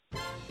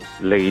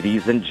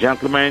Ladies and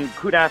gentlemen,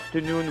 good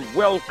afternoon.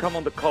 Welcome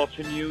on the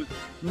Culture News.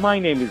 My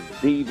name is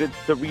David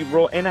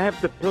Cerebro, and I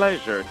have the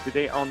pleasure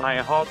today on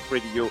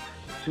iHeartRadio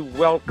to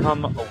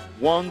welcome a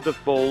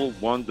wonderful,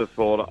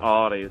 wonderful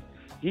artist.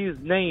 His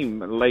name,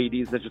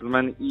 ladies and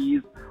gentlemen,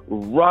 is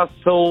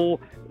Russell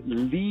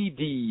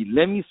Leedy.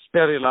 Let me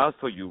spell it out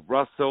for you.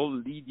 Russell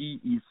Leedy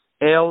is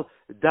L-E-E-D-Y.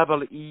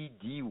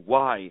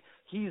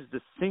 He's the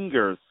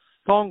singer,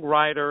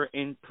 songwriter,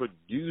 and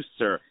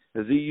producer.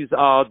 These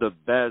are the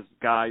best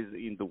guys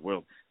in the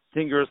world.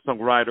 Singer,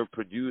 songwriter,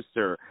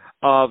 producer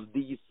of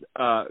this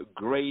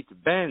great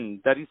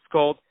band that is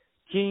called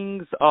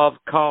Kings of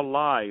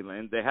Carlisle.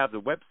 And they have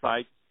the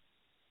website,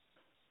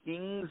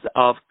 Kings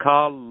of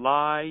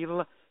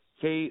Carlisle,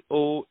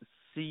 KOC.com,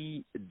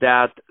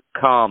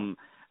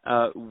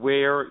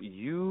 where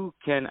you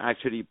can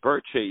actually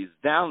purchase,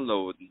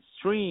 download,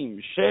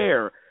 stream,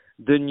 share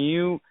the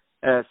new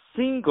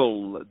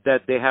single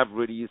that they have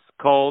released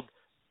called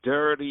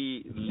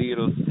Dirty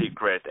Little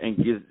Secret. And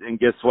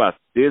guess what?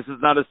 This is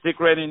not a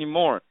secret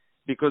anymore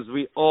because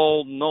we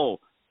all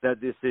know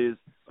that this is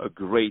a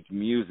great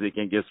music.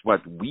 And guess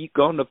what? We're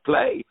going to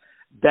play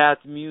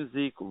that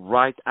music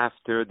right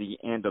after the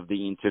end of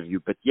the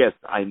interview. But yes,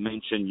 I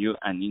mentioned you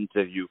an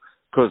interview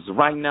because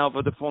right now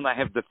over the phone I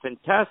have the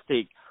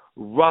fantastic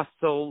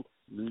Russell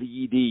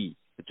Leedy.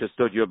 I just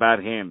told you about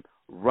him.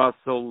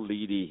 Russell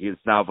Leedy. He's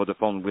now over the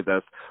phone with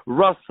us.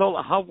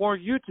 Russell, how are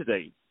you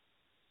today?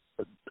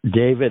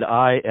 David,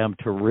 I am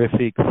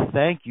terrific.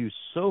 Thank you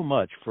so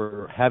much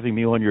for having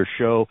me on your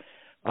show.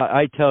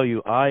 I tell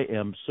you, I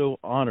am so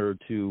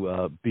honored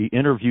to be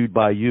interviewed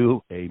by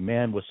you, a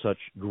man with such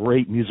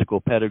great musical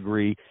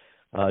pedigree.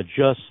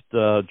 Just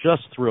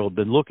thrilled.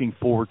 Been looking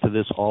forward to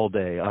this all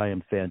day. I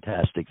am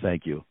fantastic.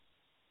 Thank you.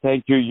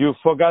 Thank you. You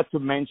forgot to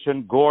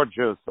mention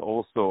gorgeous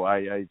also.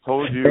 I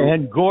told you.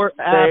 And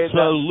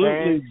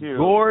absolutely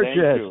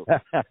gorgeous.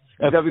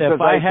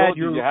 If I had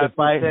you have to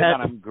say that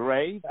I'm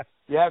great.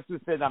 You have to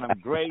say that I'm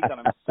great and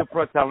I'm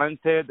super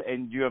talented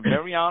and you're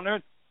very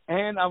honored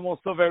and I'm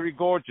also very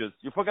gorgeous.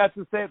 You forgot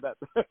to say that.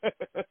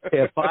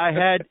 If I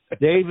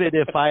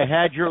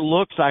had your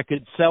looks, I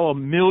could sell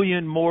 1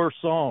 million more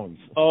songs.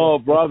 Oh,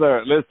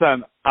 brother,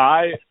 listen,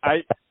 I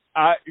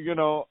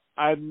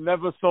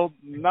never sold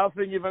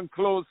nothing even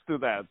close to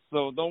that.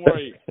 So don't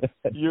worry.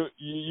 You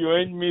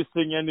ain't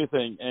missing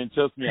anything. And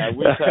trust me, I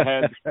wish I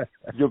had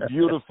your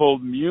beautiful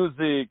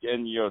music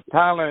and your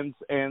talents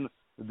and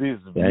this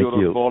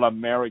beautiful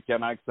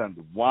American accent.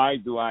 Why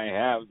do I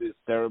have this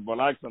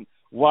terrible accent?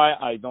 Why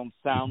I don't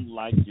sound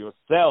like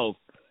yourself?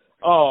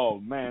 Oh,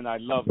 man, I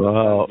love the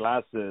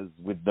sunglasses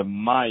with the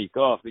mic.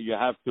 Oh, you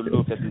have to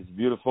look at this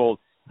beautiful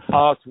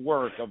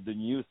artwork of the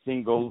new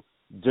single,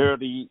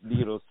 Dirty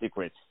Little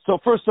Secret. So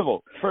first of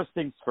all, first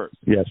things first.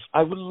 Yes.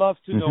 I would love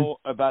to know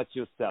about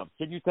yourself.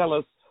 Can you tell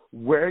us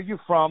where you're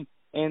from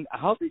and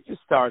how did you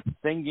start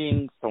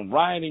singing,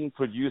 songwriting,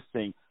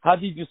 producing? How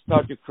did you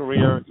start your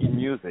career in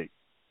music?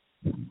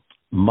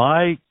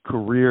 My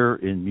career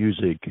in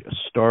music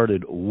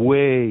started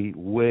way,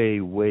 way,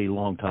 way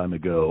long time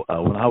ago.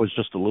 When I was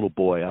just a little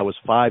boy, I was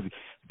 5. I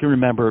can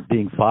remember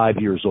being 5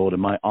 years old,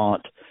 and my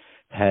aunt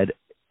had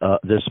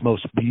this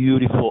most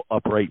beautiful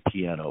upright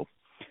piano.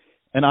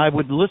 And I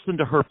would listen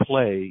to her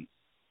play,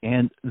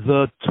 and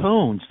the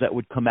tones that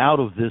would come out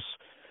of this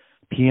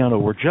piano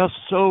were just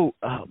so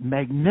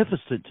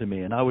magnificent to me,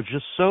 and I was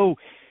just so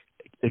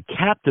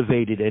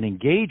captivated and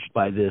engaged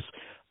by this.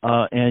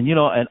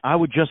 And I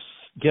would just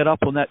get up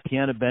on that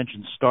piano bench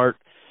and start,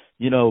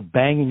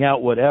 banging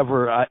out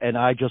whatever, and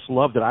I just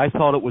loved it. I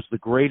thought it was the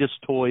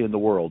greatest toy in the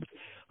world.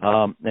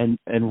 And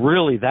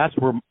really, that's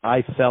where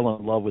I fell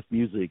in love with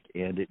music,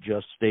 and it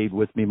just stayed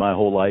with me my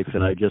whole life,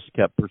 and I just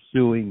kept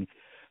pursuing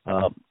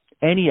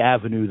any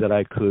avenue that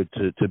I could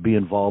to be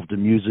involved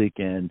in music,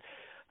 and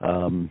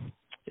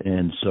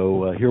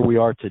so here we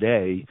are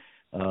today.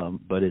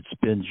 But it's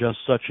been just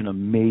such an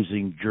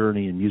amazing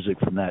journey in music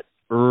from that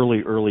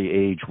early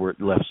age where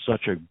it left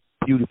such a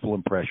beautiful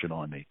impression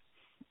on me.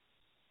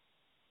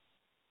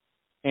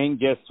 And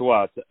guess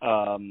what?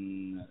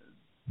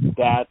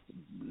 That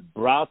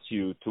brought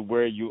you to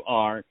where you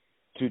are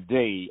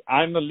today.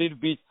 I'm a little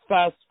bit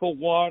fast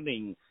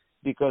forwarding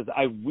because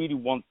I really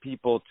want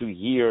people to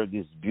hear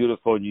this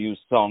beautiful new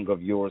song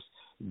of yours,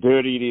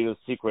 Dirty Little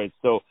Secret.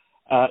 So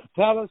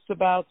tell us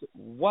about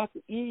what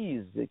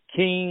is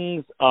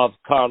Kings of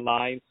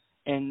Carlisle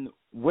and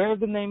where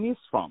the name is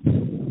from.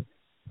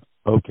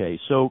 Okay,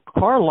 so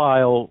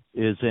Carlisle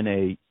is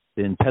in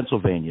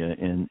Pennsylvania,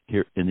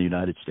 here in the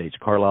United States,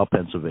 Carlisle,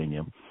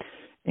 Pennsylvania,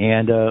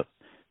 and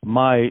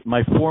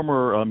my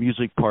former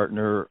music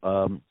partner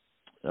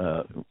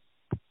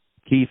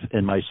Keith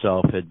and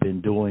myself had been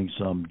doing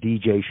some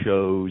DJ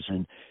shows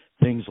and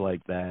things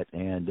like that,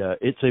 and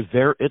it's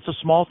a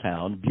small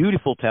town,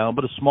 beautiful town,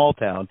 but a small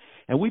town,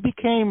 and we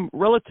became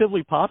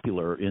relatively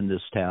popular in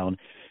this town.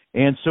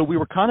 And so we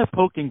were kind of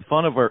poking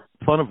fun of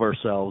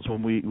ourselves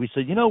when we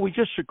said, we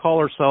just should call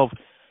ourselves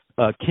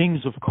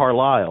Kings of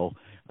Carlisle,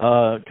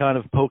 kind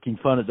of poking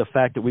fun at the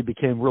fact that we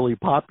became really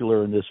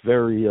popular in this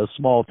very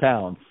small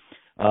town.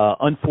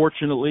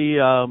 Unfortunately,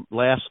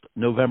 last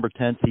November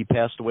 10th, he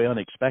passed away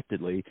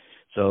unexpectedly.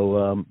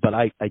 So, but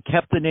I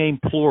kept the name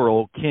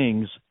plural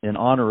Kings in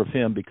honor of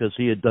him because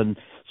he had done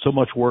so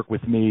much work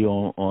with me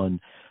on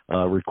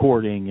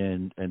recording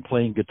and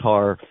playing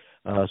guitar.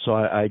 So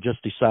I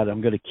just decided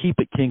I'm going to keep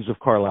it Kings of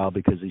Carlisle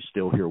because he's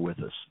still here with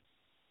us.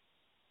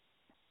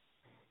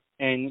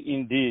 And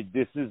indeed,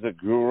 this is a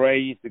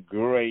great,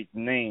 great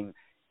name.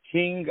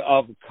 King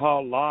of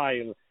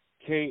Carlisle,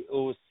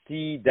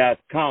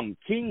 KOC.com.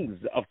 Kings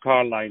of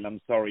Carlisle,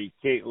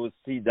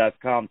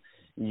 KOC.com.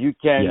 You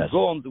can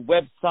go on the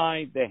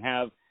website. They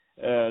have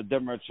the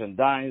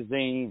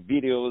merchandising,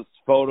 videos,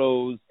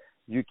 photos.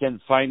 You can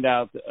find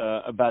out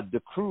about the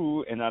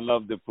crew, and I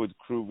love to put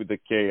crew with a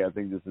K. I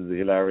think this is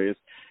hilarious.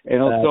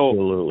 And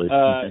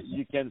also,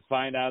 you can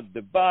find out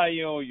the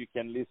bio. You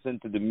can listen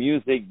to the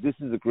music. This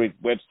is a great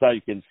website.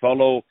 You can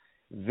follow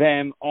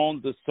them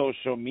on the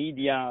social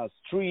media,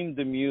 stream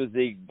the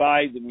music,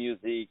 buy the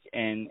music,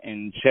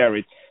 and share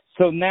it.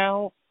 So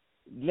now,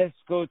 let's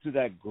go to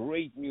that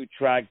great new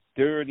track,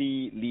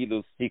 Dirty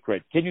Little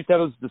Secret. Can you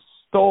tell us the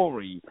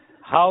story,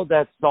 how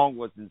that song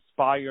was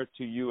inspired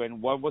to you,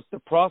 and what was the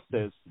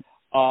process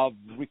of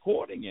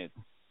recording it?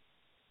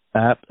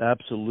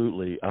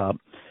 Absolutely.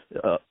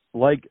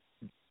 Like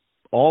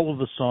all of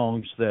the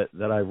songs that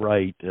I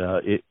write,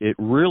 it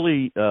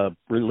really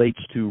relates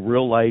to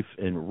real life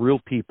and real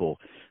people.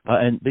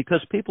 And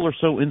because people are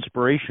so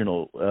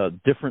inspirational,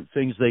 different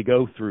things they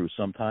go through.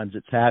 Sometimes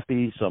it's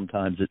happy,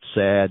 sometimes it's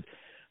sad.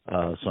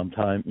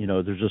 Sometimes,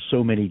 there's just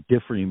so many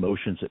different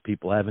emotions that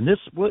people have. And this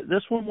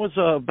one was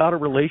about a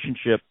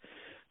relationship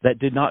that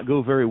did not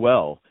go very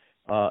well.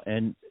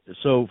 And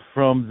so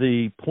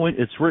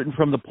it's written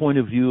from the point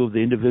of view of the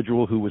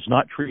individual who was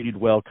not treated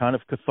well, kind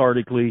of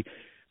cathartically,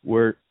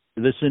 where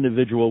this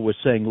individual was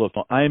saying, look,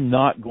 I'm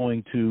not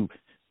going to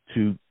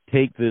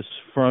take this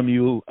from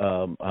you.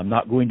 I'm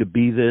not going to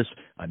be this.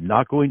 I'm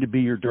not going to be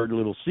your dirty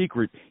little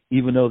secret,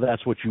 even though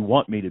that's what you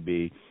want me to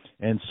be.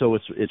 And so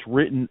it's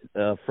written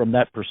from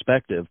that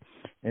perspective.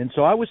 And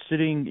so I was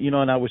sitting,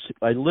 and I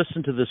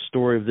listened to this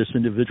story of this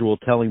individual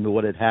telling me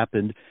what had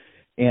happened,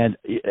 and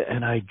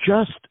I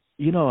just,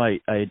 I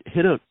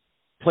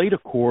played a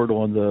chord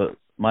on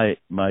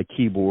my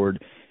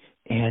keyboard,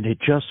 and it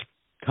just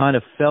kind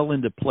of fell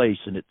into place,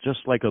 and it's just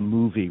like a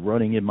movie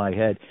running in my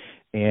head.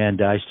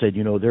 And I said,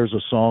 there's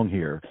a song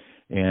here.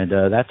 And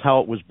that's how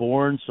it was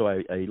born. So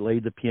I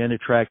laid the piano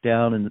track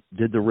down and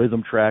did the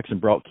rhythm tracks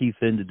and brought Keith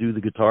in to do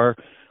the guitar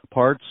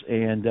parts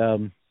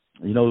and,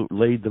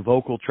 laid the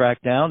vocal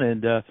track down.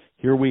 And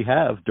here we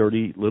have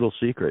Dirty Little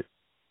Secret.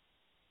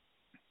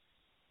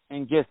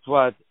 And guess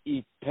what?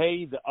 It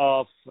paid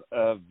off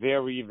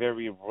very,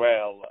 very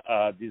well,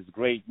 this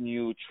great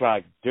new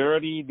track,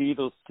 Dirty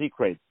Little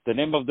Secret. The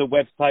name of the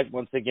website,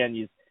 once again,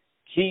 is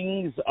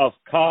Kings of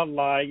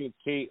Carlisle,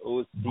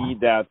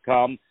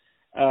 KOC.com.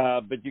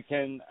 But you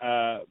can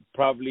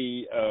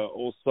probably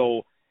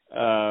also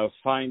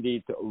find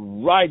it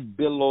right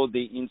below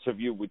the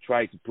interview we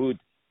try to put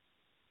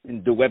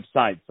in the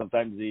website.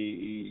 Sometimes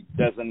it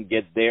doesn't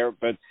get there,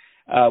 but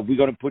we're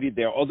going to put it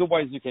there.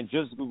 Otherwise, you can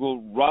just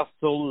Google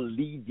Russell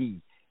Leedy.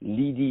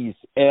 Leedy is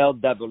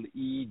L-E-E-D-Y.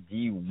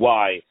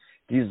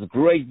 This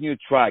great new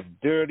track,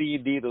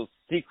 Dirty Little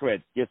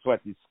Secret. Guess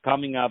what? It's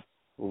coming up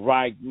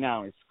right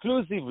now,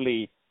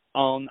 exclusively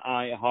on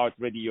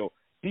iHeartRadio.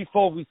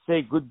 Before we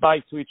say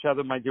goodbye to each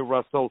other, my dear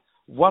Russell,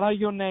 what are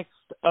your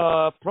next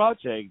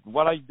projects?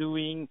 What are you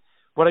doing?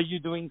 What are you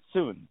doing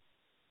soon?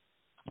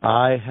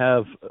 I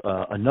have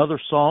another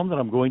song that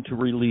I'm going to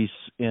release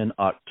in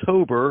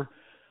October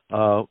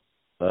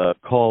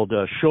called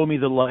 "Show Me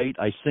the Light."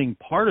 I sing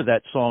part of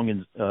that song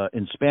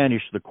in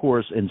Spanish, the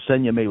chorus,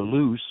 "Enséñame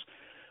Luz."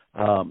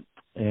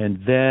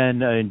 And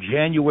then in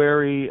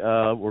January,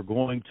 we're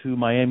going to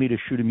Miami to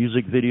shoot a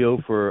music video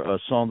for a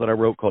song that I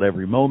wrote called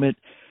 "Every Moment."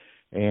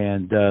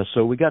 And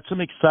so we got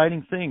some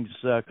exciting things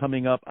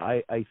coming up.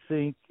 I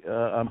think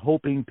I'm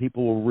hoping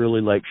people will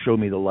really like Show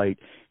Me the Light.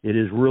 It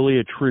is really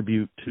a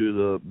tribute to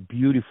the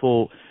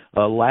beautiful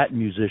Latin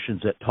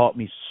musicians that taught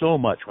me so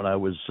much when I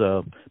was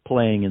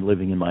playing and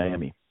living in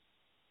Miami.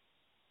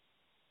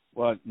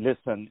 Well,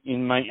 listen,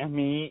 in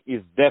Miami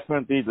is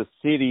definitely the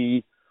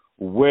city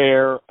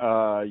where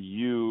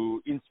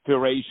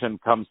inspiration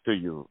comes to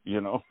you.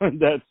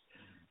 That's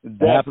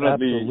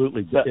definitely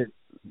absolutely.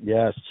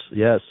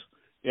 Yes.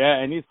 Yeah,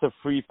 and it's a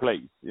free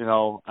place.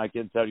 I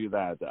can tell you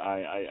that.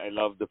 I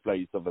love the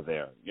place over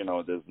there.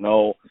 There's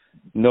no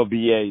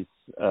BS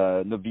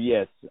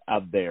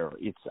out there.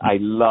 I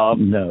love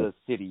the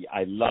city.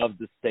 I love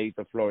the state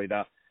of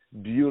Florida.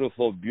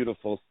 Beautiful,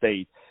 beautiful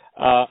state.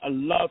 A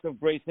lot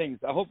of great things.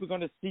 I hope we're going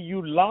to see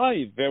you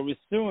live very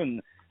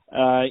soon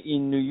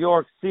in New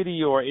York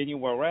City or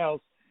anywhere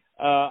else.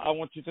 I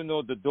want you to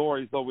know the door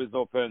is always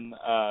open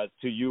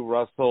to you,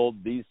 Russell.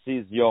 This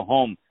is your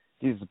home.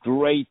 This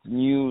great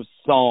new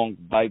song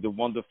by the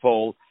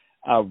wonderful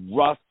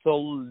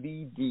Russell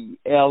Leedy,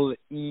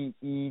 L-E-E-D-Y.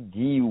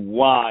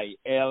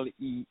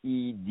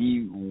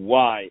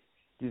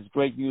 this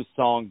great new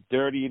song,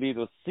 Dirty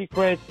Little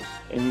Secret,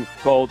 and it's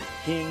called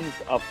Kings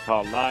of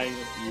Carlisle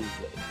is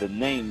the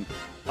name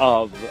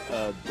of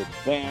the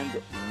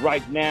band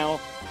right now,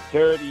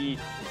 Dirty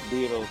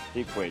Little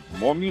Secret.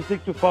 More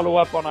music to follow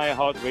up on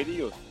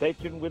iHeartRadio. Stay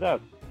tuned with us.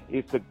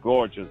 It's a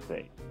gorgeous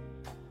day.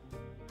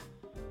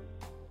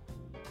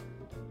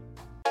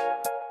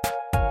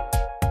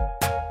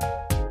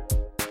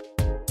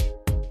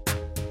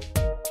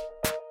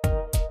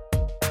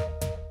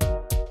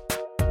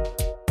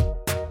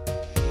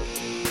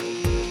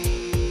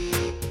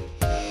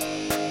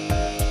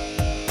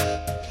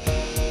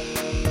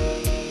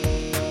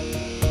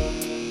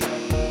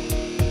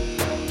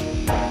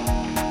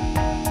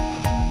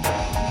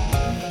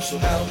 So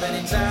how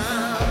many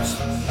times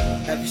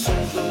have you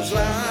sold those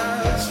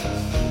lies?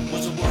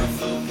 Was it worth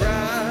the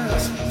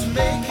price to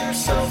make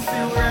yourself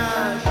feel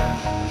right?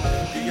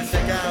 Do you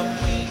think I'm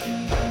weak?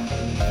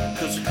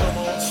 'Cause you come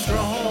on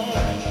strong.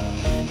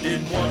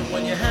 Didn't want it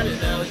when you had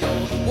it, now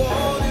you're the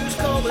one who's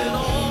calling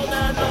all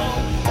night long.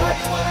 Why do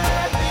you wanna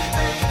have me,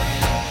 baby?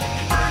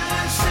 Your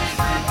dirty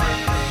secret,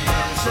 baby,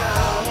 is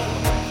out.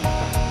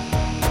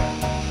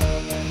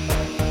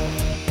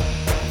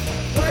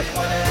 Why do you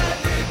wanna have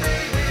me,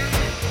 baby?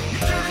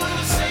 Your dirty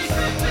little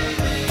secret,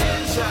 baby,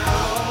 is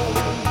out.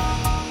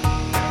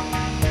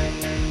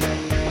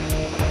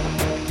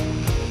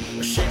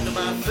 Ashamed of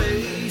my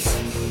face,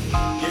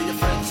 yeah, your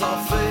friends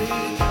are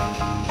fake.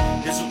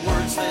 It's the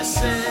words they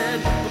said,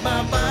 but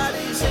my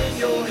body's in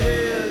your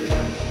head.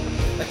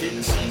 I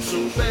didn't seem so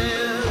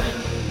bad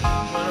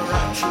when I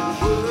rocked your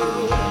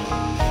world.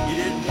 You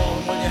didn't want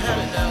it when you had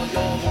it, now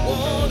you're the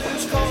one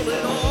who's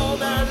calling all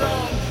night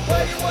long. Why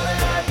do you wanna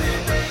have me,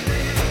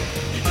 baby?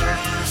 Your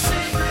dirty little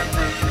secret,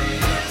 baby,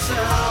 is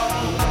out.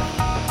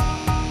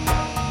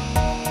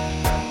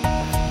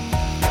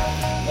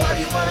 Why do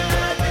you wanna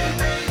have me,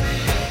 baby?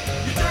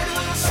 Your dirty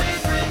little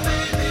secret,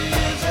 baby,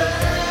 is out.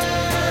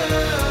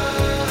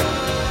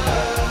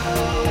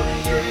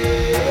 Yeah,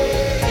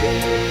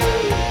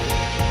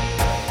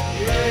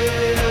 yeah.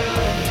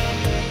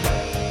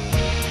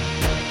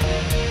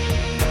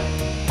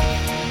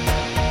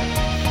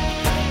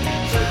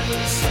 Dirty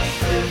little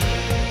secret,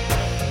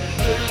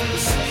 dirty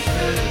little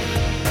secret,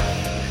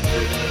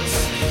 dirty little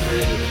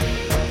secret,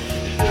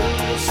 dirty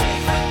little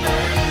secret,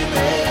 baby.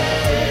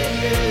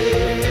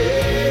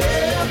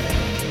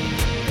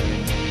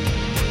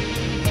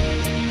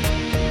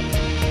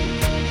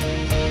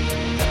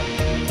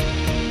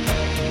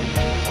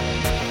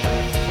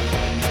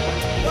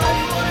 Why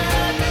you wanna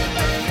have me,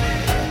 baby?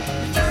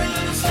 Your dirty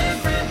little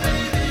secret,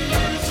 baby,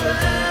 is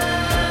out.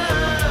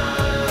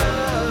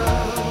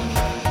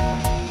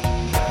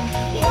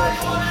 Why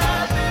you wanna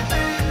have me,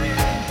 baby?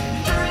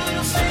 Your dirty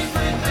little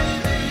secret,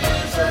 baby,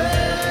 is out.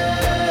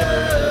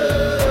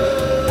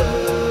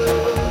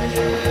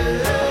 Yeah.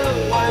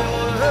 Why you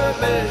wanna hurt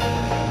me?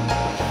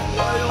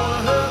 Why you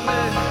wanna hurt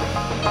me?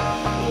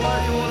 Why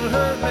you wanna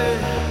hurt me?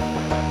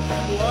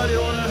 Why do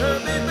you wanna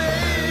hurt me,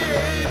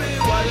 baby?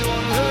 Why do you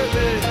wanna hurt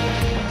me?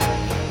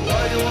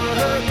 Why do you wanna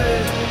hurt me?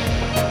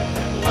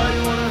 Why do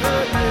you wanna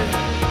hurt me?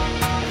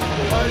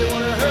 Why do you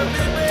wanna hurt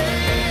me,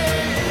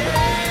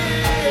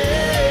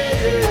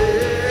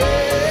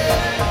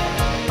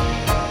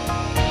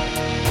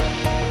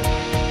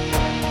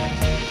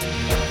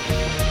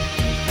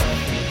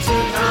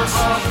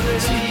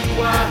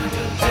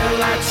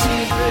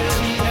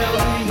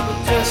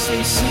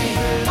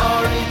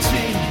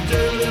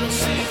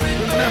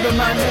 Remember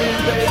my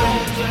name, baby.